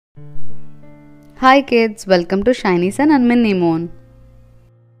Hi kids, welcome to Shiny Sun and Minimon.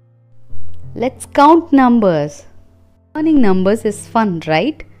 Let's count numbers. Learning numbers is fun,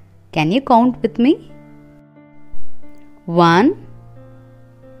 right? Can you count with me? 1,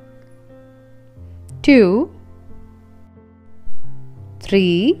 2,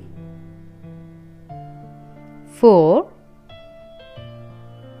 3, 4,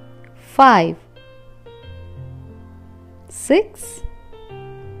 5, 6,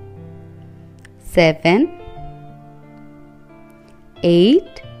 7,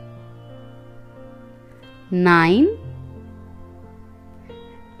 8, 9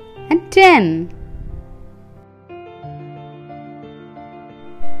 and 10.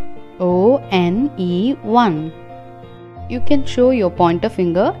 O-N-E 1. You can show your pointer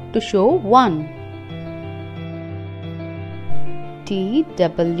finger to show 1.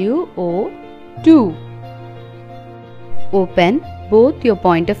 T-W-O 2. Open both your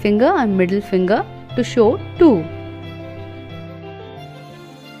pointer finger and middle finger to show 2.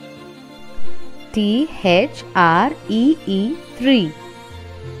 T-H-R-E-E 3.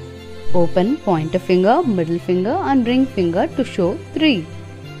 Open pointer finger, middle finger and ring finger to show 3.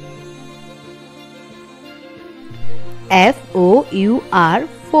 F-O-U-R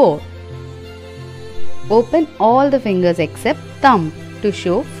 4. Open all the fingers except thumb to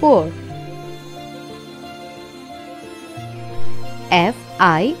show 4.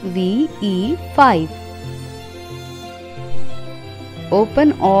 F-I-V-E 5.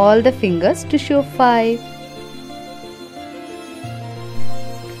 Open all the fingers to show 5.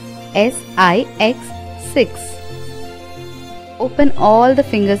 S-I-X 6. Open all the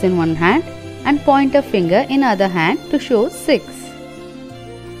fingers in one hand and pointer finger in other hand to show 6.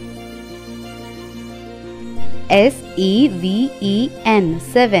 S-E-V-E-N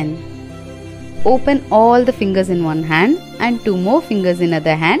 7. Open all the fingers in one hand and 2 more fingers in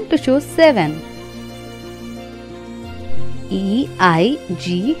other hand to show 7. E-I-G-H-T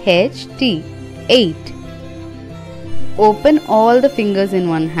 8. Open all the fingers in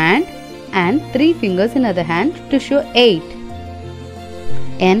one hand and 3 fingers in other hand to show 8.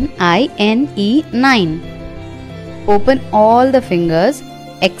 N-I-N-E 9. Open all the fingers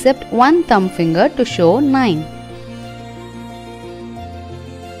except one thumb finger to show 9.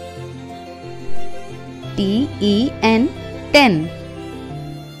 T-E-N 10.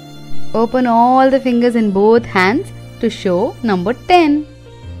 Open all the fingers in both hands to show number 10.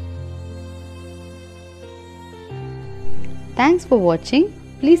 Thanks for watching.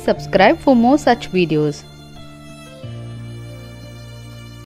 Please subscribe for more such videos.